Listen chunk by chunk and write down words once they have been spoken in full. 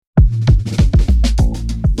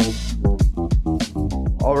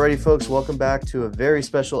Alrighty, folks, welcome back to a very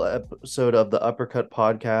special episode of the Uppercut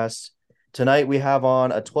podcast. Tonight we have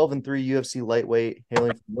on a 12-3 UFC lightweight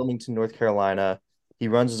hailing from Wilmington, North Carolina. He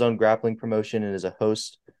runs his own grappling promotion and is a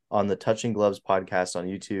host on the Touching Gloves podcast on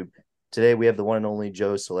YouTube. Today we have the one and only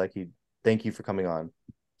Joe Solecki. Thank you for coming on.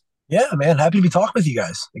 Yeah, man. Happy to be talking with you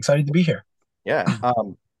guys. Excited to be here. Yeah.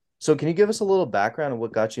 So can you give us a little background on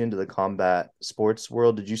what got you into the combat sports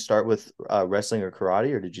world? Did you start with wrestling or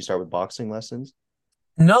karate, or did you start with boxing lessons?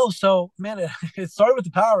 No, so man, it started with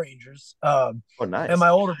the Power Rangers Oh, and nice. my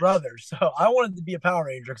older brother. So I wanted to be a Power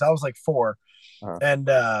Ranger because I was like four. Uh-huh. And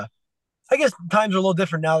I guess times are a little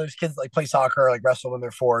different now. There's kids that like play soccer, like wrestle when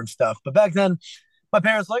they're four and stuff. But back then, my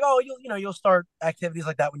parents were like, oh, you'll start activities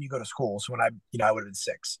like that when you go to school. So when I would have been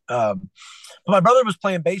six. But my brother was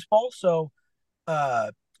playing baseball, so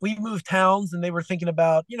we moved towns, and they were thinking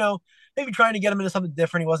about maybe trying to get him into something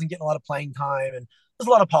different. He wasn't getting a lot of playing time, and there's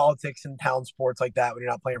a lot of politics in town sports like that when you're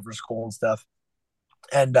not playing for school and stuff.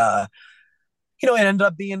 And it ended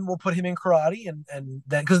up being we'll put him in karate, and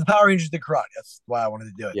then because the Power Rangers did karate, that's why I wanted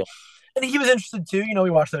to do it. Yeah. And he was interested too. We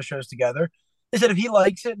watched those shows together. They said if he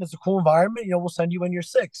likes it and it's a cool environment, we'll send you when you're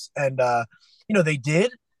six. And they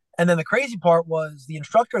did. And then the crazy part was the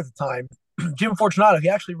instructor at the time, Jim Fortunato. He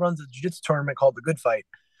actually runs a jiu-jitsu tournament called the Good Fight,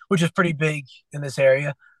 which is pretty big in this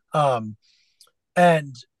area.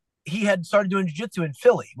 And he had started doing jiu-jitsu in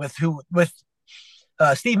Philly with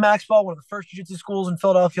Steve Maxwell, one of the first jiu-jitsu schools in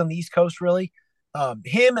Philadelphia on the East Coast, really.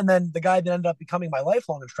 Him and then the guy that ended up becoming my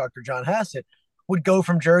lifelong instructor, John Hassett, would go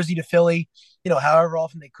from Jersey to Philly, however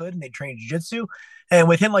often they could, and they trained jiu-jitsu. And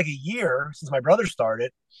within like a year, since my brother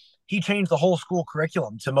started, he changed the whole school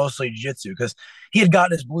curriculum to mostly jiu-jitsu because he had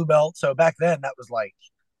gotten his blue belt. So back then, that was like,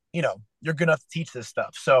 you're good enough to teach this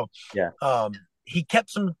stuff. So Yeah. he kept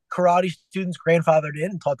some karate students grandfathered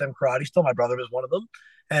in and taught them karate still. My brother was one of them.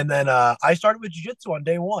 And then I started with jiu-jitsu on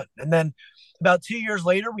day one. And then about 2 years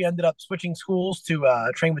later, we ended up switching schools to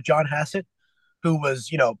train with John Hassett, who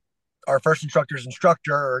was, our first instructor's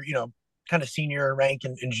instructor, or, kind of senior rank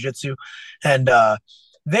in jiu-jitsu. And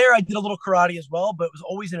there I did a little karate as well, but it was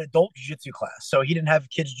always an adult jiu-jitsu class. So he didn't have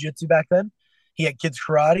kids jiu-jitsu back then. He had kids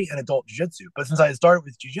karate and adult jiu-jitsu. But since I had started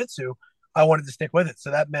with jiu-jitsu, I wanted to stick with it.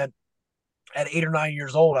 So that meant at 8 or 9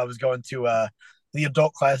 years old, I was going to the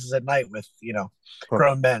adult classes at night with,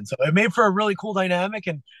 grown men. So it made for a really cool dynamic.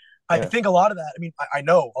 And I Yeah. think a lot of that, I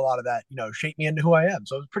know a lot of that, shaped me into who I am.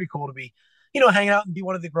 So it was pretty cool to be, hanging out and be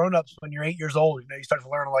one of the grown-ups when you're 8 years old. You start to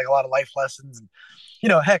learn like a lot of life lessons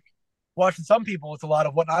and, heck, watching some people, it's a lot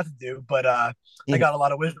of what not to do. But I Yeah. got a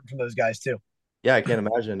lot of wisdom from those guys too. Yeah, I can't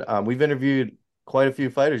imagine. We've interviewed quite a few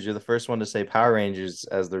fighters. You're the first one to say Power Rangers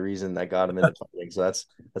as the reason that got him into fighting. So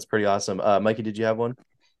that's pretty awesome. Mikey, did you have one?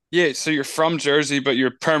 Yeah, so you're from Jersey, but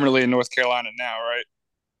you're permanently in North Carolina now, right?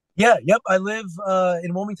 Yeah, yep. I live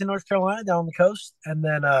in Wilmington, North Carolina, down on the coast. And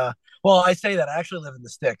then, well, I say that I actually live in the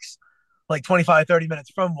sticks, like 25, 30 minutes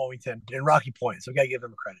from Wilmington in Rocky Point. So we got to give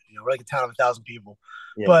them credit. We're like a town of 1,000 people.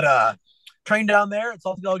 Yeah. But train down there, it's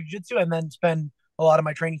all dog jiu-jitsu, and then spend a lot of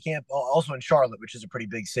my training camp also in Charlotte, which is a pretty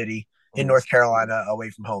big city in Mhm. North Carolina away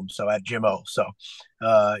from home. So at Jim O. So,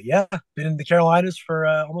 yeah, been in the Carolinas for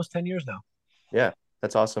almost 10 years now. Yeah,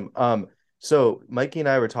 that's awesome. So Mikey and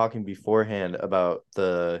I were talking beforehand about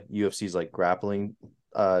the UFC's like grappling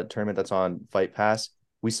tournament that's on Fight Pass.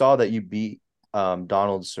 We saw that you beat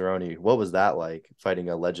Donald Cerrone. What was that like, fighting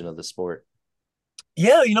a legend of the sport?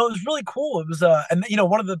 Yeah, it was really cool. It was and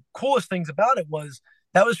one of the coolest things about it was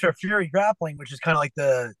that was for Fury Grappling, which is kind of like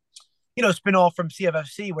the spin off from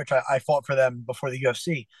CFFC, which I fought for them before the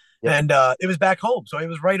UFC. Yep. And it was back home. So it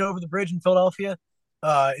was right over the bridge in Philadelphia,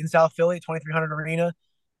 in South Philly, 2300 Arena,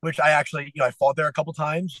 which I actually, I fought there a couple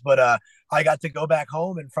times, but I got to go back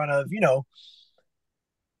home in front of,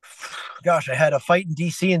 gosh, I had a fight in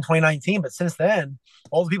DC in 2019, but since then,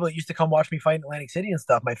 all the people that used to come watch me fight in Atlantic City and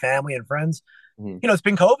stuff, my family and friends, Mhm. it's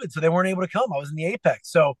been COVID, so they weren't able to come. I was in the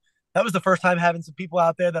Apex. So that was the first time having some people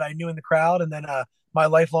out there that I knew in the crowd. And then my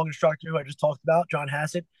lifelong instructor, who I just talked about, John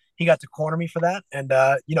Hassett, he got to corner me for that. And,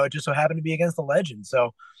 it just so happened to be against a legend.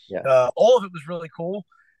 So Yeah. all of it was really cool.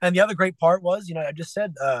 And the other great part was, I just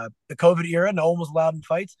said the COVID era, no one was allowed in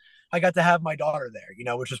fights. I got to have my daughter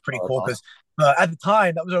there, which was pretty Oh, that's cool awesome. because at the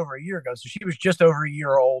time, that was over a year ago. So she was just over a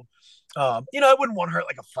year old. I wouldn't want her at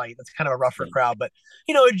like a fight. That's kind of a rougher Yeah. crowd, but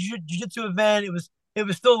a jiu-jitsu event. It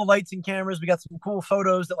was still the lights and cameras. We got some cool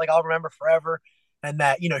photos that like I'll remember forever, and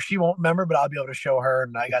that she won't remember, but I'll be able to show her.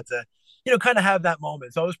 And I got to kind of have that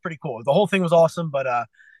moment. So it was pretty cool. The whole thing was awesome, but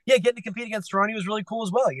yeah, getting to compete against Cerrone was really cool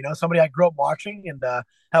as well. Somebody I grew up watching and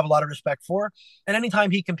have a lot of respect for. And anytime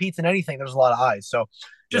he competes in anything, there's a lot of eyes. So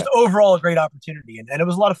just Yeah. overall a great opportunity, and it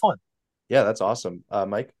was a lot of fun. Yeah, that's awesome.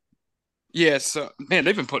 Mike? Yeah, so man,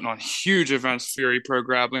 they've been putting on huge events, Fury Pro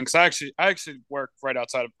Grappling. Because I actually work right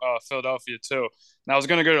outside of Philadelphia too. And I was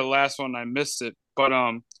gonna go to the last one, and I missed it. But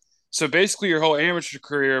so basically, your whole amateur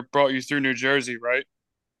career brought you through New Jersey, right?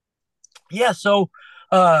 Yeah, so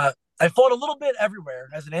uh, I fought a little bit everywhere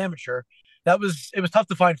as an amateur. It was tough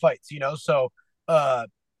to find fights, you know. So I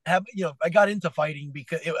got into fighting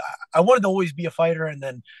because I wanted to always be a fighter, and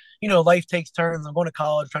then life takes turns. I'm going to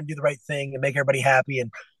college, trying to do the right thing and make everybody happy,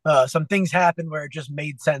 and some things happened where it just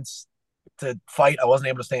made sense to fight. I wasn't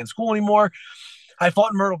able to stay in school anymore. I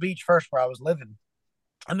fought in Myrtle Beach first, where I was living,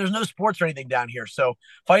 and there's no sports or anything down here. So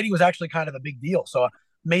fighting was actually kind of a big deal. So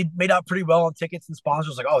made out pretty well on tickets and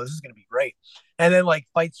sponsors. Like, oh, this is going to be great. And then like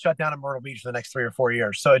fights shut down in Myrtle Beach for the next 3 or 4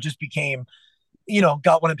 years. So it just became,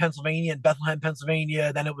 got one in Pennsylvania and Bethlehem,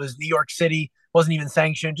 Pennsylvania. Then it was New York City, wasn't even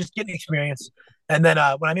sanctioned, just getting experience. And then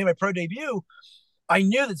when I made my pro debut, I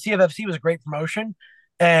knew that CFFC was a great promotion,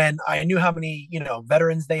 and I knew how many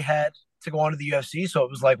veterans they had to go on to the UFC. So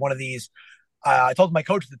it was like one of these. I told my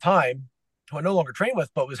coach at the time, who I no longer train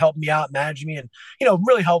with, but was helping me out, managing me, and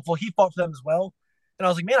really helpful. He fought for them as well, and I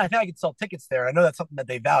was like, man, I think I could sell tickets there. I know that's something that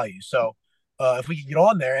they value. So if we could get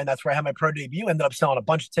on there, and that's where I had my pro debut. Ended up selling a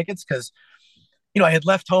bunch of tickets because I had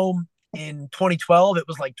left home in 2012. It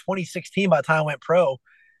was like 2016 by the time I went pro,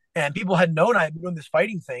 and people had known I had been doing this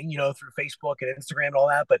fighting thing, through Facebook and Instagram and all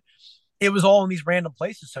that, but it was all in these random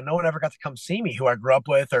places. So no one ever got to come see me who I grew up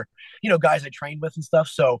with or, guys I trained with and stuff.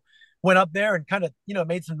 So went up there and kind of,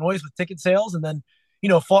 made some noise with ticket sales, and then,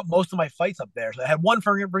 fought most of my fights up there. So I had one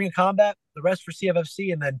for Ring of Combat, the rest for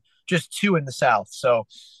CFFC, and then just two in the South. So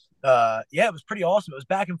yeah, it was pretty awesome. It was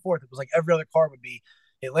back and forth. It was like every other card would be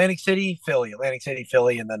Atlantic City, Philly,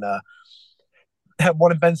 and then had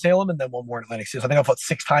one in Ben Salem and then one more in Atlantic City. So I think I fought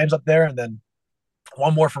 6 times up there, and then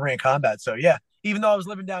one more for Ring of Combat. So yeah, even though I was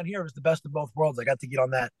living down here, it was the best of both worlds. I got to get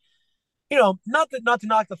on that. Not to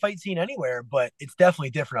knock the fight scene anywhere, but it's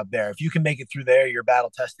definitely different up there. If you can make it through there, you're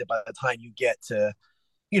battle tested by the time you get to,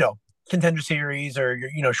 you know, contender series or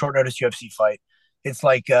your, short notice UFC fight. It's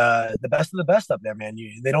like the best of the best up there, man.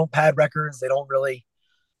 They don't pad records. They don't really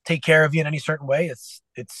take care of you in any certain way.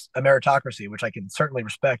 It's a meritocracy, which I can certainly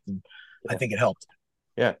respect, and I Yeah. think it helped.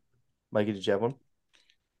 Yeah. Mikey, did you have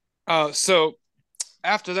one? So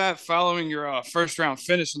after that, following your first round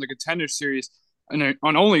finish in the contender series, and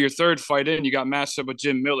on only your third fight in, you got matched up with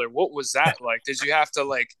Jim Miller. What was that like? Did you have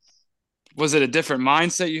to was it a different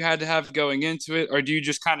mindset you had to have going into it, or do you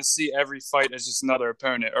just kind of see every fight as just another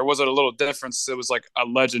opponent, or was it a little different? It was like a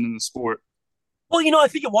legend in the sport. Well, I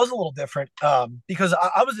think it was a little different because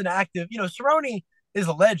I was an active. Cerrone is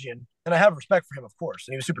a legend, and I have respect for him, of course,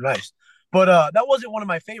 and he was super nice. But that wasn't one of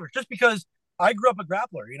my favorites, just because I grew up a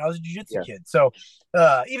grappler. I was a jiu-jitsu Yeah. kid, so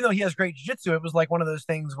even though he has great jiu-jitsu, it was like one of those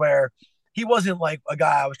things where he wasn't like a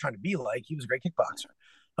guy I was trying to be like. He was a great kickboxer.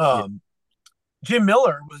 Yeah. Jim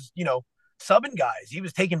Miller was, subbing guys. He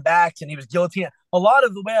was taking backs and he was guillotine. A lot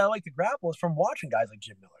of the way I like to grapple is from watching guys like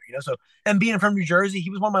Jim Miller, So, and being from New Jersey, he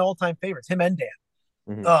was one of my all-time favorites, him and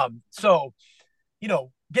Dan. Mhm. So,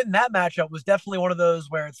 getting that matchup was definitely one of those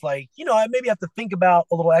where it's like, I maybe have to think about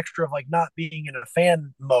a little extra of like not being in a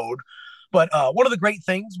fan mode. But one of the great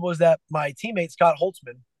things was that my teammate, Scott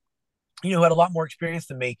Holtzman, who had a lot more experience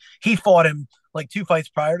than me, he fought him like 2 fights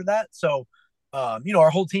prior to that. So, our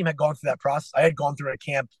whole team had gone through that process. I had gone through a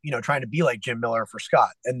camp, trying to be like Jim Miller for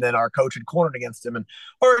Scott. And then our coach had cornered against him and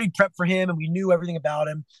already prepped for him, and we knew everything about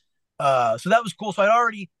him. So that was cool. So I'd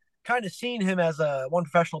already kind of seen him as a one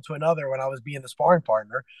professional to another when I was being the sparring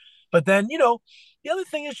partner. But then, the other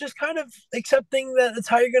thing is just kind of accepting that it's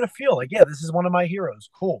how you're going to feel. Like, yeah, this is one of my heroes.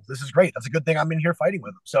 Cool. This is great. That's a good thing I'm in here fighting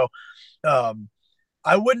with him. So,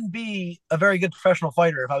 I wouldn't be a very good professional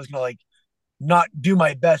fighter if I was going to like not do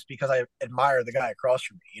my best because I admire the guy across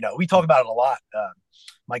from me. We talk about it a lot.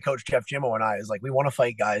 My coach, Jeff Jimmo, and I is like, we want to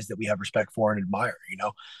fight guys that we have respect for and admire,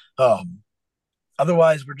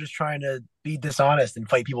 Otherwise, we're just trying to be dishonest and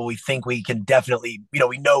fight people we think we can definitely,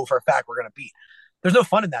 we know for a fact we're going to beat. There's no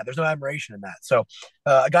fun in that. There's no admiration in that. So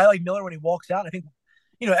a guy like Miller, when he walks out, I think,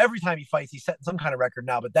 every time he fights, he's setting some kind of record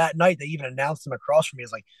now. But that night, they even announced him across from me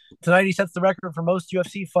as like, tonight he sets the record for most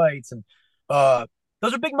UFC fights. And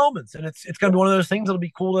those are big moments. And it's going to be one of those things that'll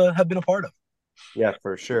be cool to have been a part of. Yeah,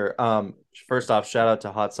 for sure. First off, shout out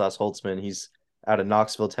to Hot Sauce Holtzman. He's out of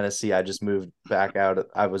Knoxville, Tennessee. I just moved back out.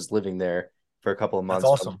 I was living there for a couple of That's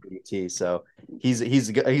months awesome. from BT. So he's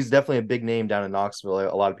definitely a big name down in Knoxville.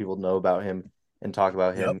 A lot of people know about him and talk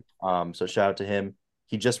about Yep. him. So shout out to him.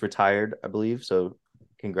 He just retired, I believe. So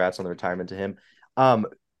congrats on the retirement to him. Um,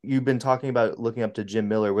 you've been talking about looking up to Jim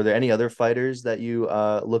Miller. Were there any other fighters that you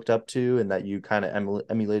looked up to and that you kind of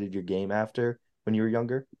emulated your game after when you were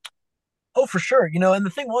younger? Oh, for sure. And the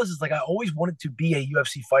thing was, is like I always wanted to be a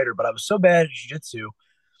UFC fighter, but I was so bad at jiu-jitsu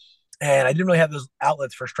and I didn't really have those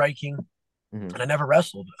outlets for striking Hmm. and I never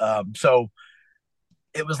wrestled. So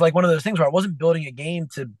it was like one of those things where I wasn't building a game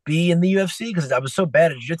to be in the UFC because I was so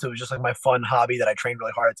bad at jiu-jitsu. It was just like my fun hobby that I trained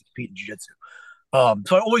really hard to compete in jiu-jitsu.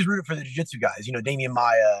 So I always rooted for the jiu-jitsu guys, Damian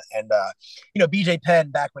Maya and, BJ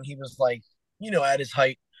Penn back when he was like, at his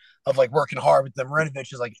height of like working hard with them.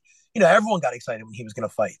 Marinovich is like, everyone got excited when he was going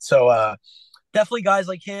to fight. So definitely guys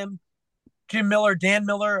like him, Jim Miller, Dan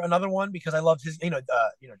Miller, another one because I loved his,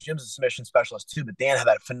 Jim's a submission specialist too, but Dan had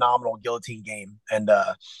that phenomenal guillotine game. And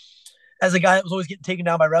as a guy that was always getting taken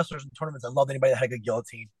down by wrestlers in tournaments, I loved anybody that had a good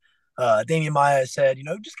guillotine. Damian Maya said,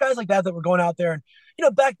 just guys like that were going out there. And,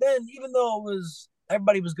 back then, even though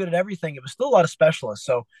everybody was good at everything, it was still a lot of specialists.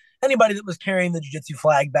 So anybody that was carrying the jiu-jitsu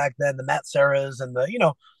flag back then, the Matt Serras and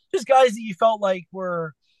just guys that you felt like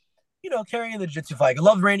were, carrying the jiu-jitsu flag. I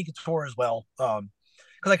loved Randy Couture as well.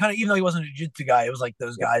 Because I kind of, even though he wasn't a jiu-jitsu guy, it was like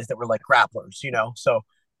those guys that were like grapplers, So,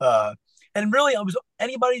 and really, it was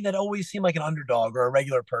anybody that always seemed like an underdog or a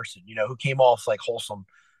regular person, who came off like wholesome.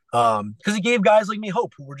 Because it gave guys like me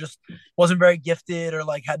hope who were just wasn't very gifted or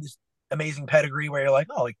like had this amazing pedigree where you're like,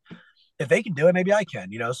 oh, like if they can do it, maybe I can,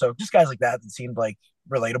 So just guys like that seemed like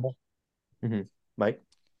relatable. Hmm. Mike?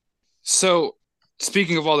 So,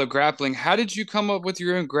 speaking of all the grappling, how did you come up with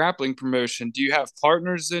your own grappling promotion? Do you have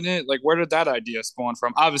partners in it? Like, where did that idea spawn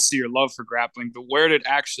from? Obviously, your love for grappling, but where did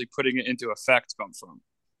actually putting it into effect come from?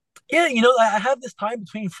 Yeah, I have this time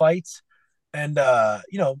between fights, and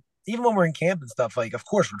even when we're in camp and stuff, like of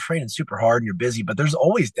course we're training super hard and you're busy, but there's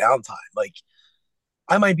always downtime. Like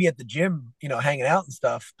I might be at the gym, hanging out and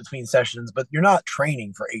stuff between sessions, but you're not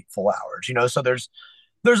training for 8 full hours, So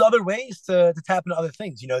there's other ways to tap into other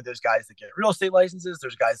things. There's guys that get real estate licenses,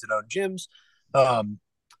 there's guys that own gyms. Um,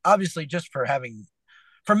 Obviously just for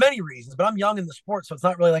many reasons, but I'm young in the sport, so it's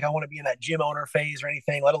not really like I want to be in that gym owner phase or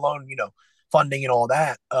anything, let alone, funding and all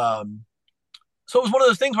that. So it was one of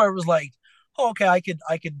those things where it was like, oh, okay, I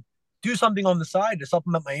could do something on the side to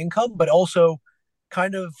supplement my income, but also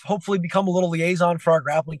kind of hopefully become a little liaison for our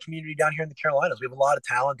grappling community down here in the Carolinas. We have a lot of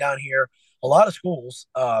talent down here, a lot of schools,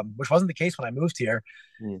 which wasn't the case when I moved here.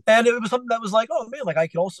 Mm. And it was something that was like, oh man, like I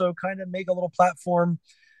could also kind of make a little platform.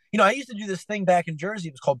 I used to do this thing back in Jersey.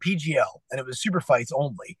 It was called PGL, and it was super fights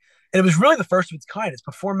only. And it was really the first of its kind. It's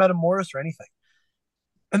before Meta Morris or anything.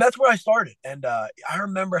 And that's where I started. And I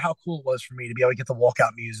remember how cool it was for me to be able to get the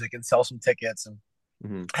walkout music and sell some tickets and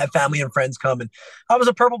Hmm. have family and friends come. And I was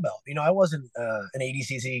a purple belt. I wasn't an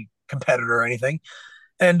ADCC competitor or anything.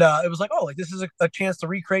 And it was like, oh, like this is a chance to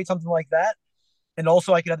recreate something like that. And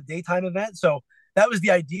also I could have a daytime event. So that was the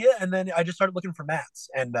idea. And then I just started looking for mats.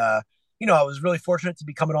 And, I was really fortunate to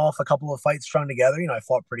be coming off a couple of fights strung together. I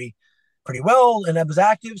fought pretty well and I was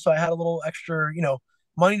active. So I had a little extra,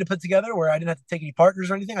 money to put together where I didn't have to take any partners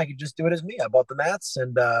or anything. I could just do it as me. I bought the mats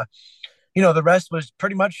and, the rest was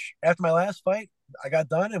pretty much after my last fight. I got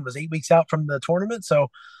done and was 8 weeks out from the tournament. So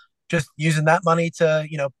just using that money to,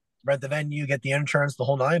 rent the venue, get the insurance, the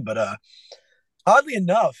whole nine. But oddly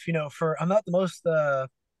enough, I'm not the most I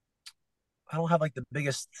don't have like the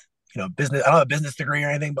biggest, business. I don't have a business degree or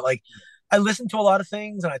anything, but like I listen to a lot of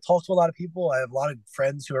things and I talk to a lot of people. I have a lot of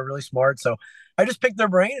friends who are really smart. So I just pick their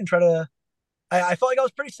brain and try to I felt like I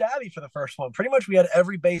was pretty savvy for the first one. Pretty much we had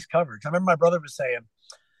every base covered. I remember my brother was saying,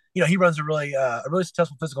 he runs a really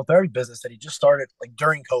successful physical therapy business that he just started like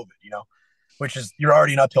during COVID, which is you're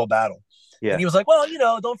already an uphill battle. And Yeah. he was like, well,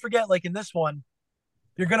 don't forget, like in this one,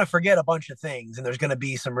 you're gonna forget a bunch of things and there's gonna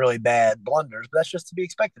be some really bad blunders, but that's just to be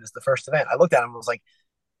expected. It's the first event. I looked at him and was like,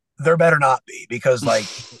 there better not be, because like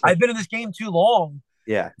I've been in this game too long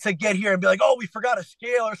Yeah. to get here and be like, oh, we forgot a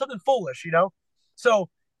scale or something foolish. So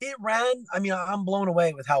it ran. I mean, I'm blown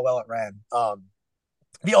away with how well it ran.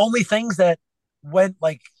 The only things that went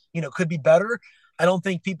like, could be better, I don't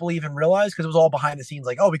think people even realized because it was all behind the scenes.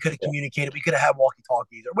 Like, oh, we could have communicated, we could have had walkie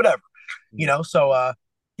talkies or whatever. So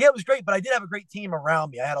yeah, it was great. But I did have a great team around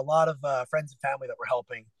me. I had a lot of friends and family that were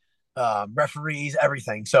helping, referees,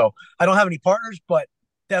 everything. So I don't have any partners, but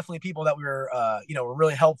definitely people that were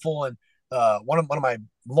really helpful. And one of my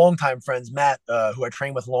longtime friends, Matt, who I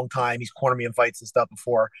trained with a long time, he's cornered me in fights and stuff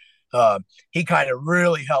before. He kind of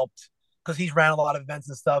really helped because he's ran a lot of events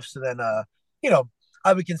and stuff. So then,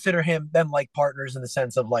 I would consider them like partners in the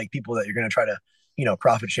sense of like people that you're going to try to,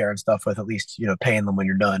 profit share and stuff with, at least, paying them when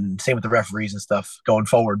you're done. Same with the referees and stuff going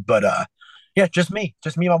forward. But yeah, just me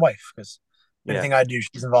and my wife, because Yeah. anything I do,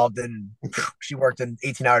 she's involved in. She worked an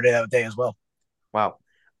 18-hour day that day as well. Wow.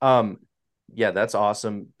 Um, yeah, that's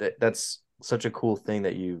awesome. That's such a cool thing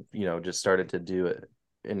that just started to do it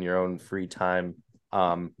in your own free time.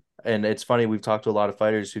 Um, and it's funny, we've talked to a lot of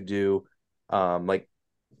fighters who do, like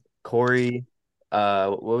Corey,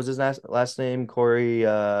 what was his last name? Corey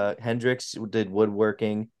Hendricks did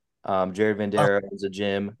woodworking. Jared Uh, Vandera owns a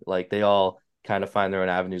gym. Like they all kind of find their own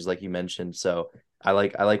avenues, like you mentioned. So I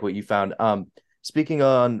like what you found. Speaking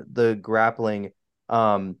on the grappling,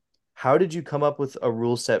 how did you come up with a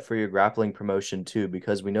rule set for your grappling promotion too?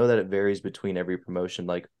 Because we know that it varies between every promotion.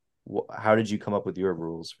 Like, how did you come up with your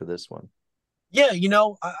rules for this one? yeah,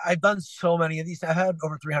 I've done so many of these. I've had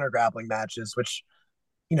over 300 grappling matches, which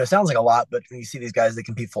sounds like a lot, but when you see these guys, they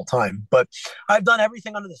compete full time. But I've done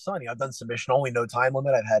everything under the sun. I've done submission only, no time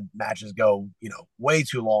limit. I've had matches go, way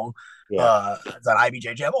too long. Yeah. I've done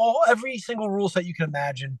IBJJF, every single rule set you can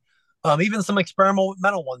imagine. Even some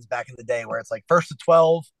experimental ones back in the day where it's like first to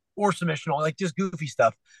 12 or submission only, like just goofy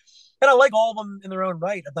stuff. And I like all of them in their own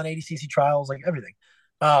right. I've done ADCC trials, like everything.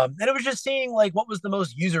 And it was just seeing like what was the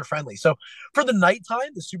most user friendly. So for the nighttime,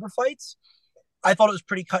 the super fights, I thought it was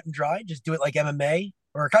pretty cut and dry. Just do it like MMA,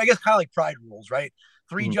 or I guess kind of like Pride rules, right?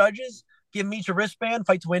 Three Mhm. judges, give them each a wristband.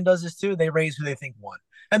 Fight to Win does this too. They raise who they think won,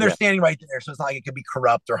 and they're Yeah. standing right there, so it's not like it could be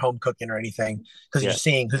corrupt or home cooking or anything because you're Yeah.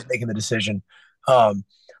 seeing who's making the decision. Um,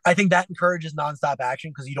 I think that encourages nonstop action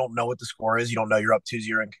because you don't know what the score is. You don't know you're up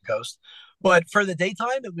 2-0 and can coast. But for the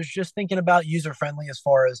daytime, it was just thinking about user friendly as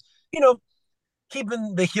far as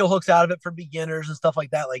keeping the heel hooks out of it for beginners and stuff like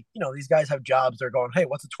that. Like these guys have jobs. They're going, hey,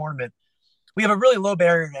 what's a tournament? We have a really low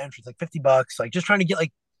barrier to entry, like $50, like just trying to get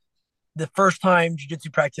like the first time jiu-jitsu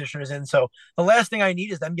practitioners in. So the last thing I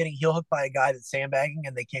need is them getting heel hooked by a guy that's sandbagging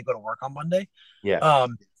and they can't go to work on Monday. Yeah.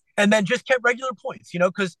 And then just kept regular points,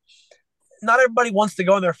 because not everybody wants to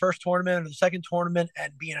go in their first tournament or the second tournament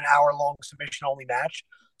and be in an hour-long submission-only match.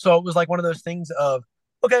 So it was like one of those things of,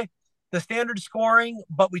 okay, the standard scoring,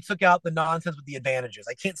 but we took out the nonsense with the advantages.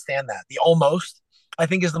 I can't stand that. The almost, I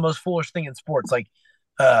think, is the most foolish thing in sports. Like,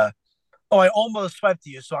 oh, I almost swept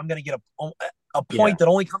you, so I'm going to get a Yeah. point that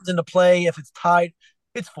only comes into play if it's tied.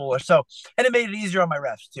 It's foolish. So, and it made it easier on my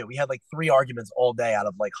refs too. We had like 3 arguments all day out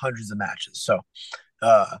of like hundreds of matches. So,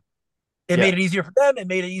 uh, it Yeah. made it easier for them. It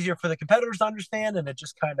made it easier for the competitors to understand, and it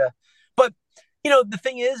just kind of. But the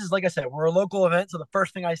thing is like I said, we're a local event, so the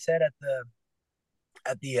first thing I said at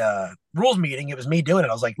the rules meeting, it was me doing it.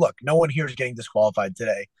 I was like, look, no one here is getting disqualified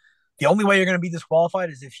today. The only way you're going to be disqualified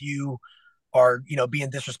is if you are being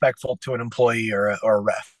disrespectful to an employee or a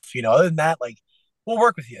ref. Other than that, like we'll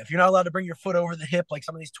work with you. If you're not allowed to bring your foot over the hip like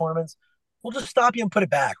some of these tournaments, we'll just stop you and put it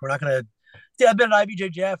back. We're not gonna. Yeah, I've been at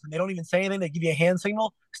IBJJF and they don't even say anything. They give you a hand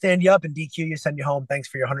signal, stand you up, and DQ you, send you home. Thanks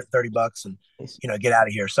for your $130, and get out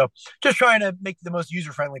of here. So just trying to make it the most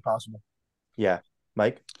user friendly possible. Yeah.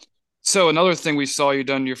 Mike? So another thing we saw you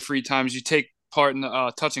done in your free time is you take part in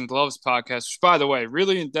the Touching Gloves podcast, which, by the way,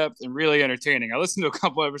 really in depth and really entertaining. I listened to a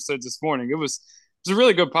couple episodes this morning. It was a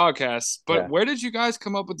really good podcast. But Yeah. where did you guys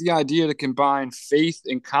come up with the idea to combine faith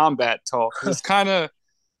and combat talk? It's kind of,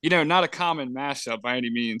 not a common mashup by any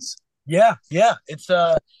means. Yeah.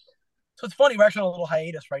 So it's funny. We're actually on a little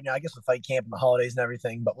hiatus right now. I guess with fight camp and the holidays and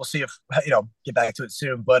everything, but we'll see if get back to it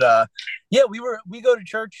soon. But yeah, we go to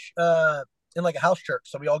church in like a house church,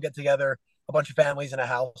 so we all get together, a bunch of families in a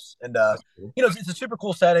house, and it's a super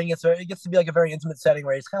cool setting. It gets to be like a very intimate setting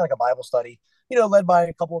where it's kind of like a Bible study, led by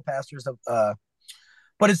a couple of pastors.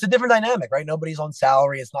 But it's a different dynamic, right? Nobody's on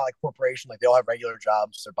salary. It's not like corporation. Like they all have regular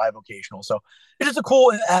jobs. They're bivocational. So it's just a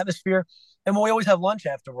cool atmosphere. And we always have lunch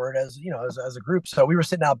afterward as a group. So we were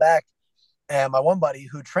sitting out back, and my one buddy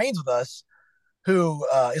who trains with us, who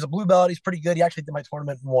is a blue belt, he's pretty good. He actually did my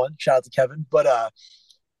tournament and won. Shout out to Kevin. But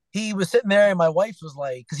he was sitting there, and my wife was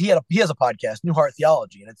like, because he has a podcast, New Heart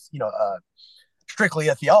Theology, and it's strictly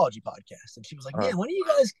a theology podcast. And she was like, Uh, man, when are you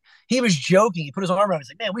guys? He was joking. He put his arm around me. He's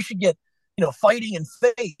like, man, we should get fighting and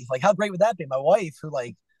faith. Like, how great would that be? My wife, who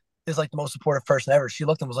like is like the most supportive person ever, she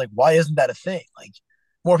looked and was like, why isn't that a thing? Like,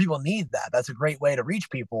 more people need that. That's a great way to reach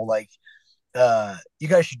people. Like, you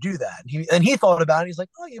guys should do that. And he thought about it. He's like,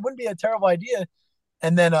 oh, it wouldn't be a terrible idea.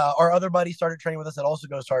 And then our other buddy started training with us that also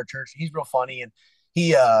goes to our church. He's real funny, and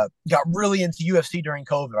he got really into UFC during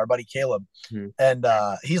COVID. Our buddy Caleb, and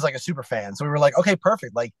he's like a super fan. So we were like, okay,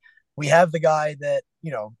 perfect. Like, we have the guy that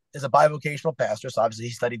is a bivocational pastor, so obviously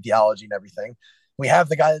he studied theology and everything. We have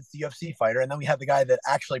the guy that's the UFC fighter, and then we have the guy that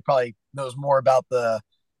actually probably knows more about the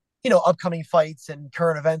upcoming fights and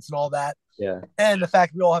current events and all that. yeah. And the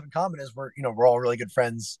fact we all have in common is we're all really good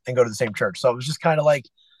friends and go to the same church. So it was just kind of like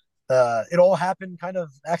it all happened kind of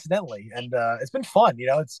accidentally, and it's been fun.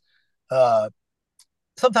 It's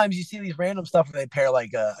sometimes you see these random stuff where they pair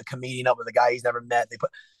like a comedian up with a guy he's never met. They put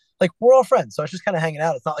like we're all friends, so it's just kind of hanging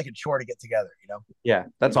out. It's not like a chore to get together, you know. Yeah,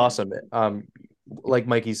 that's awesome. Like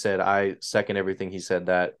Mikey said, I second everything he said,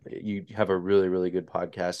 that you have a really, really good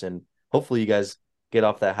podcast, and hopefully you guys get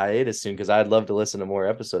off that hiatus soon, because I'd love to listen to more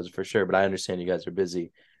episodes for sure, but I understand you guys are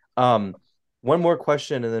busy. Um, one more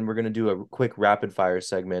question, and then we're gonna do a quick rapid fire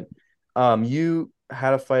segment. You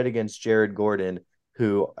had a fight against Jared Gordon,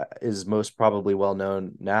 who is most probably well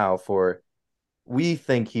known now for, we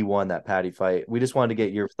think he won that Patty fight. We just wanted to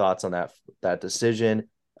get your thoughts on that decision,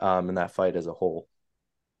 and that fight as a whole.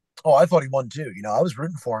 Oh, I thought he won too. You know, I was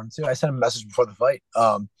rooting for him too. I sent him a message before the fight.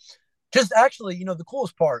 Just actually, you know, the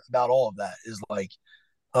coolest part about all of that is like,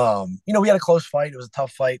 you know, we had a close fight. It was a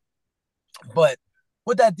tough fight, but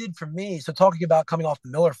what that did for me. So talking about coming off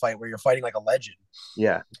the Miller fight where you're fighting like a legend,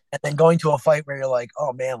 Yeah. and then going to a fight where you're like,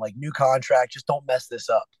 oh man, like new contract, just don't mess this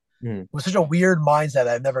up. Mm. It was such a weird mindset that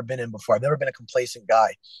I've never been in before. I've never been a complacent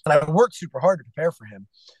guy, and I worked super hard to prepare for him.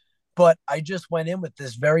 But I just went in with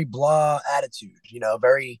this very blah attitude, you know,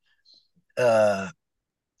 very uh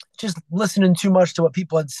just listening too much to what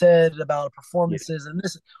people had said about Yeah. performances and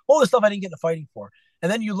this all the stuff I didn't get into fighting for.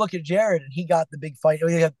 And then you look at Jared and he got the big fight.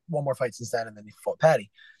 He had one more fight since then, and then he fought Patty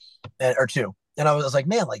or two. And I was like,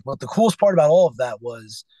 man, like what the coolest part about all of that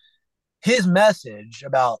was his message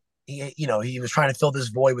about you know, he was trying to fill this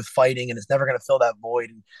void with fighting, and it's never going to fill that void.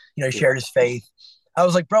 And you know, he Yeah. shared his faith. I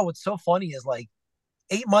was like, bro, what's so funny is like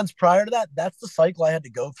 8 months prior to that, that's the cycle I had to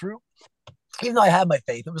go through. Even though I had my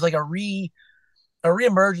faith, it was like a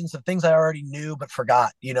reemergence of things I already knew but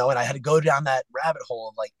forgot, you know, and I had to go down that rabbit hole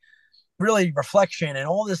of like really reflection and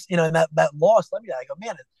all this, you know, and that loss let me I go,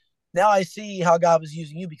 man, now I see how God was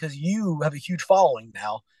using you because you have a huge following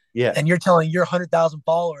now. Yeah. And you're telling your 100,000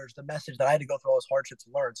 followers the message that I had to go through all those hardships to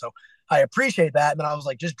learn. So I appreciate that. And then I was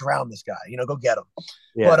like, just drown this guy, you know, go get him.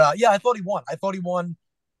 Yeah. But yeah, I thought he won. I thought he won.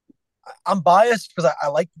 I'm biased because I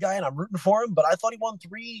like the guy and I'm rooting for him, but I thought he won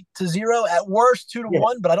 3-0 at worst,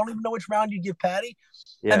 2-1. But I don't even know which round you'd give Patty.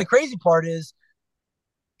 Yeah. And the crazy part is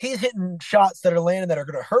he's hitting shots that are landing that are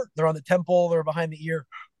going to hurt. They're on the temple, they're behind the ear,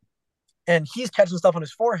 and he's catching stuff on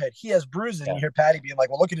his forehead. He has bruises, and you hear Patty being like,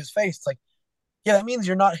 "Well, look at his face." It's like, yeah, that means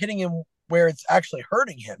you're not hitting him where it's actually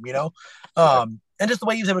hurting him, you know. And just the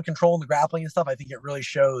way he was able to control the grappling and stuff, I think it really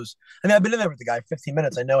shows. I mean, I've been in there with the guy 15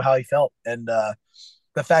 minutes. I know how he felt, and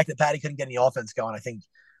the fact that Patty couldn't get any offense going, I think,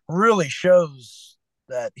 really shows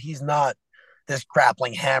that he's not this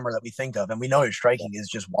grappling hammer that we think of, and we know his striking is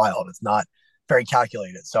just wild. It's not very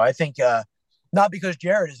calculated. So I think not because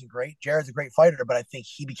Jared isn't great. Jared's a great fighter, but I think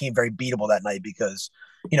he became very beatable that night because,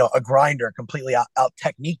 you know, a grinder completely out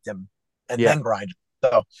techniqued him and then grinded.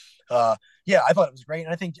 So yeah, I thought it was great,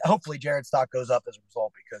 and I think hopefully Jared's stock goes up as a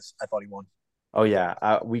result because I thought he won. Oh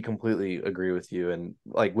yeah, we completely agree with you. And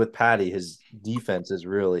like with Patty, his defense is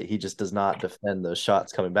really, he just does not defend those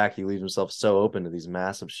shots coming back. He leaves himself so open to these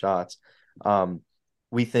massive shots.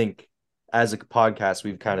 We think as a podcast,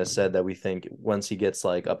 we've kind of said that we think once he gets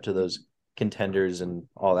like up to those contenders and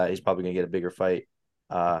all that, he's probably gonna get a bigger fight.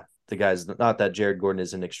 The guys, not that Jared Gordon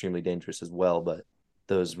isn't extremely dangerous as well, but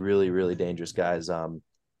those really, really dangerous guys.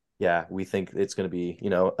 Yeah, we think it's going to be,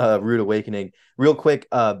 you know, a rude awakening. Real quick,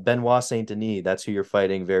 Benoit Saint Denis, that's who you're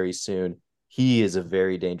fighting very soon. He is a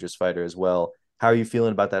very dangerous fighter as well. How are you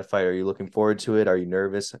feeling about that fight? Are you looking forward to it? Are you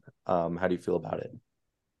nervous? How do you feel about it?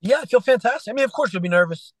 Yeah, I feel fantastic. I mean, of course, you'll be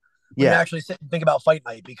nervous when you Yeah, actually sit and think about fight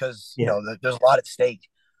night because you yeah, know there's a lot at stake.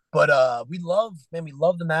 But we love the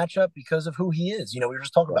matchup because of who he is. You know, we were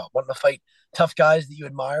just talking about wanting to fight tough guys that you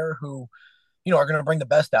admire who, you know, are going to bring the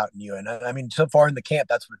best out in you. And I mean, so far in the camp,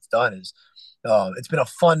 that's what it's done. Is it's been a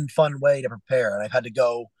fun way to prepare. And I've had to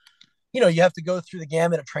go, you know, you have to go through the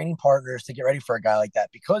gamut of training partners to get ready for a guy like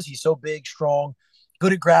that because he's so big, strong,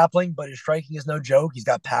 good at grappling, but his striking is no joke. He's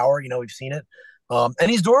got power. You know, we've seen it.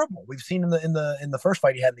 And he's durable. We've seen in the first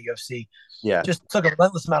fight he had in the UFC, yeah, just took a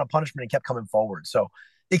relentless amount of punishment and kept coming forward. So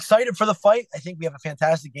excited for the fight. I think we have a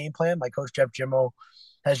fantastic game plan. My coach Jeff Jimmo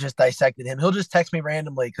has just dissected him. He'll just text me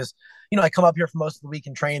randomly because, you know, I come up here for most of the week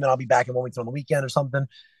and train, and I'll be back in Wilmington on the weekend or something,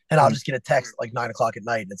 and I'll just get a text at like 9 o'clock at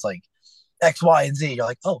night, and it's like X, Y, and Z. You're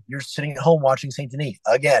like, oh, you're sitting at home watching Saint Denis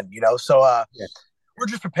again, you know. So yeah, we're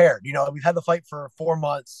just prepared. You know, we've had the fight for 4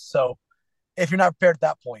 months, so if you're not prepared at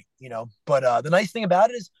that point, you know. But the nice thing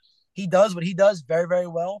about it is he does what he does very, very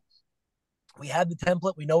well. We had the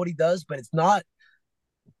template, we know what he does, but he's not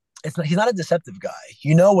a deceptive guy.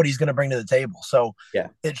 You know what he's going to bring to the table. So yeah.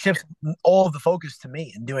 it shifts all of the focus to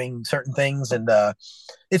me and doing certain things. And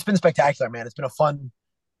it's been spectacular, man. It's been a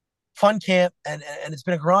fun camp, and it's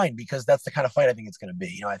been a grind, because that's the kind of fight I think it's going to be.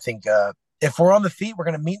 You know, I think if we're on the feet, we're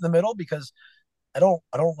going to meet in the middle, because I don't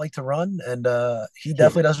like to run, and he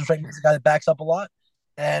definitely doesn't strike me as a guy that backs up a lot.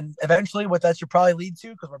 And eventually, what that should probably lead to,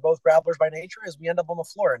 because we're both grapplers by nature, is we end up on the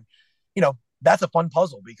floor. And that's a fun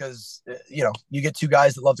puzzle because you get two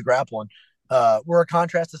guys that love to grapple, and we're a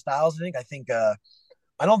contrast to styles. I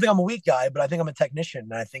don't think I'm a weak guy, but I think I'm a technician,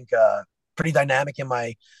 and I think pretty dynamic in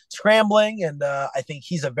my scrambling, and I think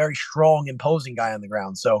he's a very strong, imposing guy on the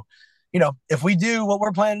ground. So, if we do what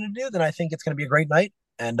we're planning to do, then I think it's going to be a great night.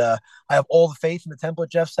 And I have all the faith in the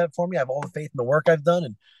template Jeff set for me. I have all the faith in the work I've done.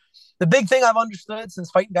 And the big thing I've understood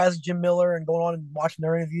since fighting guys like Jim Miller and going on and watching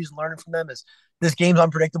their interviews and learning from them is this game's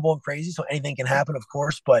unpredictable and crazy. So anything can happen, of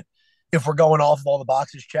course. But if we're going off of all the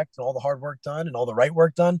boxes checked and all the hard work done and all the right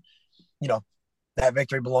work done, you know, that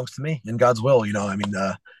victory belongs to me in God's will.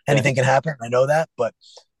 Anything can happen. I know that. But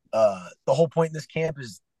the whole point in this camp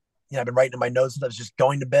is, I've been writing in my notes since I was just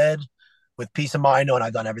going to bed with peace of mind, knowing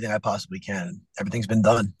I've done everything I possibly can. And everything's been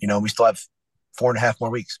done. We still have 4.5 more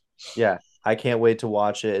weeks. Yeah, I can't wait to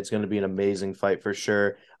watch it. It's going to be an amazing fight for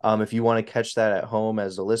sure. If you want to catch that at home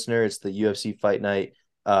as a listener, it's the UFC Fight Night,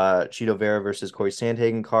 Cheeto Vera versus Corey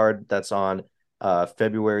Sandhagen card. That's on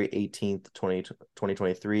February 18th,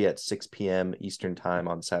 2023 at 6 p.m. Eastern time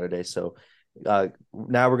on Saturday. So now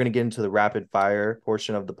we're going to get into the rapid fire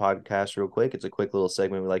portion of the podcast real quick. It's a quick little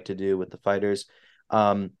segment we like to do with the fighters.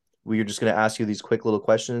 We're just going to ask you these quick little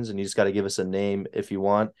questions, and you just got to give us a name if you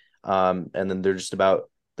want. And then they're just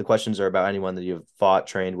the questions are about anyone that you've fought,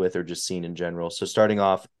 trained with, or just seen in general. So starting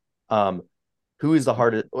off, what is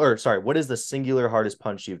the singular hardest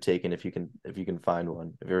punch you've taken, if you can find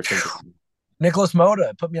one, if you're ever thinking. Nicholas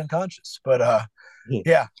Moda put me unconscious, but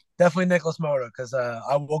yeah, definitely Nicholas Moda, because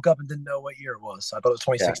I woke up and didn't know what year it was. I thought it was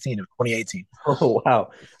 2016 or 2018. Oh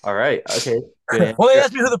wow! All right, okay. Well, they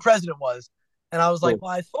asked me who the president was, and I was like,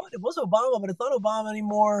 "Well, I thought it was Obama, but it's not Obama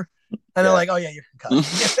anymore." And they're like, "Oh yeah, you're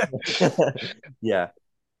concussed." Yeah.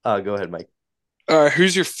 Go ahead, Mike.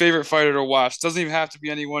 Who's your favorite fighter to watch? Doesn't even have to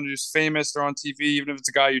be anyone who's famous or on TV, even if it's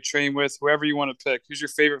a guy you train with, whoever you want to pick. Who's your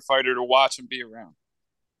favorite fighter to watch and be around?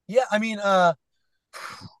 Yeah, I mean, of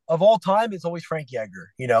all time, it's always Frankie Edgar,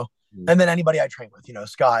 and then anybody I train with,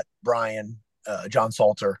 Scott, Brian, John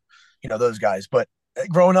Salter, those guys. But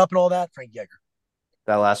growing up and all that, Frankie Edgar.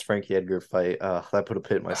 That last Frankie Edgar fight, that put a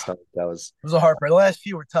pit in my stomach. It was a heartbreak. The last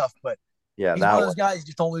few were tough, but yeah, he's one of those guys you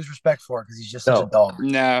just don't lose respect for because he's just such a dog.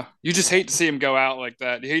 No, you just hate to see him go out like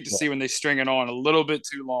that. You hate to see when they string it on a little bit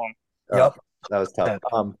too long. Yep, that was tough.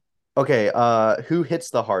 Okay, who hits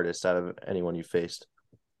the hardest out of anyone you faced?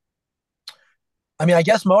 I mean, I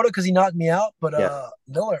guess Moda because he knocked me out, but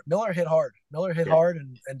Miller hit hard. Miller hit hard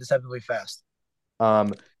and deceptively fast.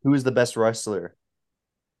 Who is the best wrestler?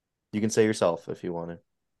 You can say yourself if you want to.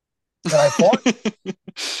 That I fought?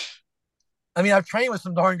 I mean, I've trained with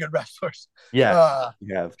some darn good wrestlers. Yeah,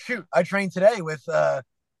 you have. Shoot, I trained today with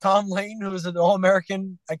Tom Lane, who was an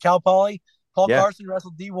All-American at Cal Poly. Paul Carson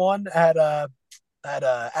wrestled D1 at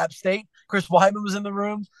App State. Chris Weidman was in the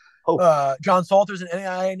room. John Salter's an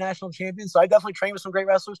NAIA national champion, so I definitely trained with some great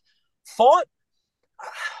wrestlers. Fought,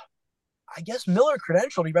 I guess Miller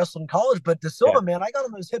credentialed. He wrestled in college, but De Silva, man, I got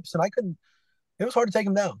on those hips, and I couldn't. It was hard to take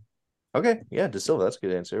him down. Okay, yeah, De Silva, that's a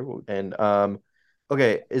good answer. And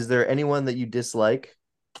okay, is there anyone that you dislike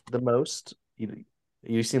the most?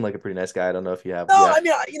 You seem like a pretty nice guy. I don't know if you have. No, I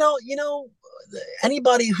mean,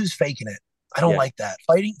 anybody who's faking it, I don't like that.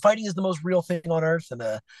 Fighting is the most real thing on earth, and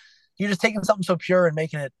you're just taking something so pure and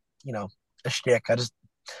making it, a shtick. I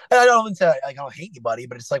don't even say I don't hate anybody,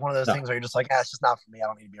 but it's like one of those things where you're just like, it's just not for me. I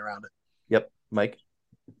don't need to be around it. Yep, Mike.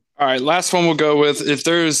 All right, last one we'll go with. If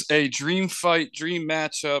there's a dream fight, dream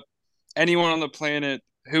matchup, anyone on the planet,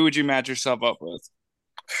 who would you match yourself up with?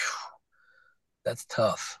 That's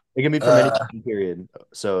tough. It can be from any time period.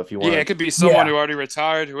 So if you want, it could be someone who already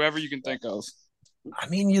retired, whoever you can think of. I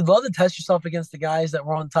mean, you'd love to test yourself against the guys that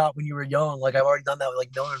were on top when you were young. Like I've already done that with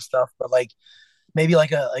like Miller and stuff, but like maybe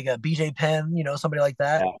like a BJ Penn, somebody like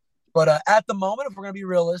that. Yeah. But at the moment, if we're gonna be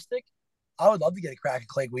realistic, I would love to get a crack at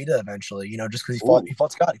Clay Guida eventually. Just because he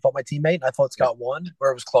fought Scott, he fought my teammate, and I thought Scott won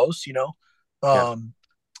where it was close.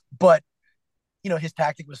 But his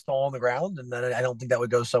tactic was stall on the ground, and then I don't think that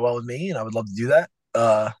would go so well with me, and I would love to do that.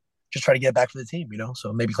 Just try to get it back for the team,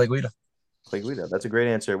 So maybe Clay Guida. Clay Guida, that's a great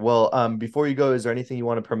answer. Well, before you go, is there anything you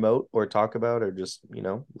want to promote or talk about, or just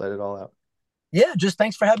let it all out? Yeah, just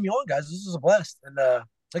thanks for having me on, guys. This was a blast, and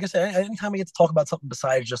like I said, anytime I get to talk about something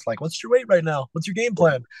besides just like, what's your weight right now? What's your game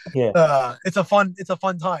plan? Yeah, it's a fun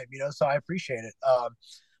time, So I appreciate it.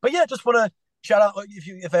 But yeah, just want to shout out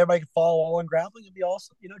if everybody could follow All On Grappling, it'd be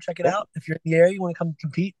awesome. Check it out. If you're in the area, you want to come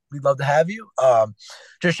compete, we'd love to have you.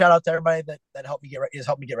 Just shout out to everybody that helped me get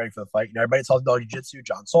ready for the fight. Everybody at South Dog Jiu Jitsu,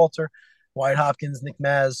 John Salter, Wyatt Hopkins, Nick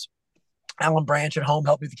Maz, Alan Branch at home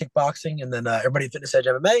helped me with the kickboxing, and then everybody at Fitness Edge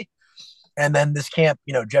MMA. And then this camp,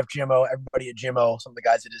 Jeff Jimmo, everybody at Jimmo, some of the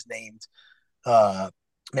guys that is named.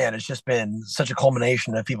 Man, it's just been such a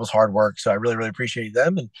culmination of people's hard work. So I really, really appreciate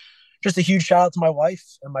them. And just a huge shout out to my wife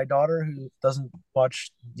and my daughter who doesn't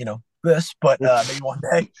watch, this, but maybe one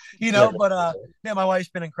day, but yeah, my wife's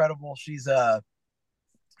been incredible. She's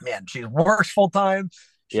she works full time.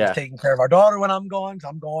 She's taking care of our daughter when I'm gone, because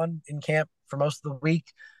I'm gone in camp for most of the week.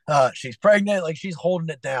 She's pregnant, like she's holding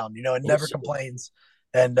it down, and never complains.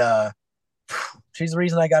 And she's the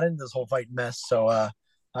reason I got into this whole fight mess. So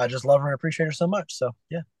I just love her and appreciate her so much. So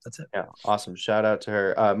yeah, that's it. Yeah, awesome. Shout out to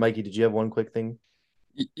her. Mikey, did you have one quick thing?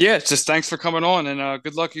 Yeah, just thanks for coming on, and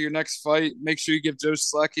good luck at your next fight. Make sure you give Joe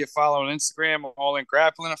Solecki a follow on Instagram, All In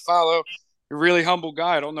Grappling a follow. You're a really humble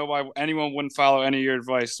guy. I don't know why anyone wouldn't follow any of your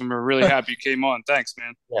advice, and we're really happy you came on. Thanks,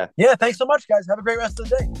 man. Yeah, thanks so much, guys. Have a great rest of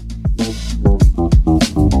the day.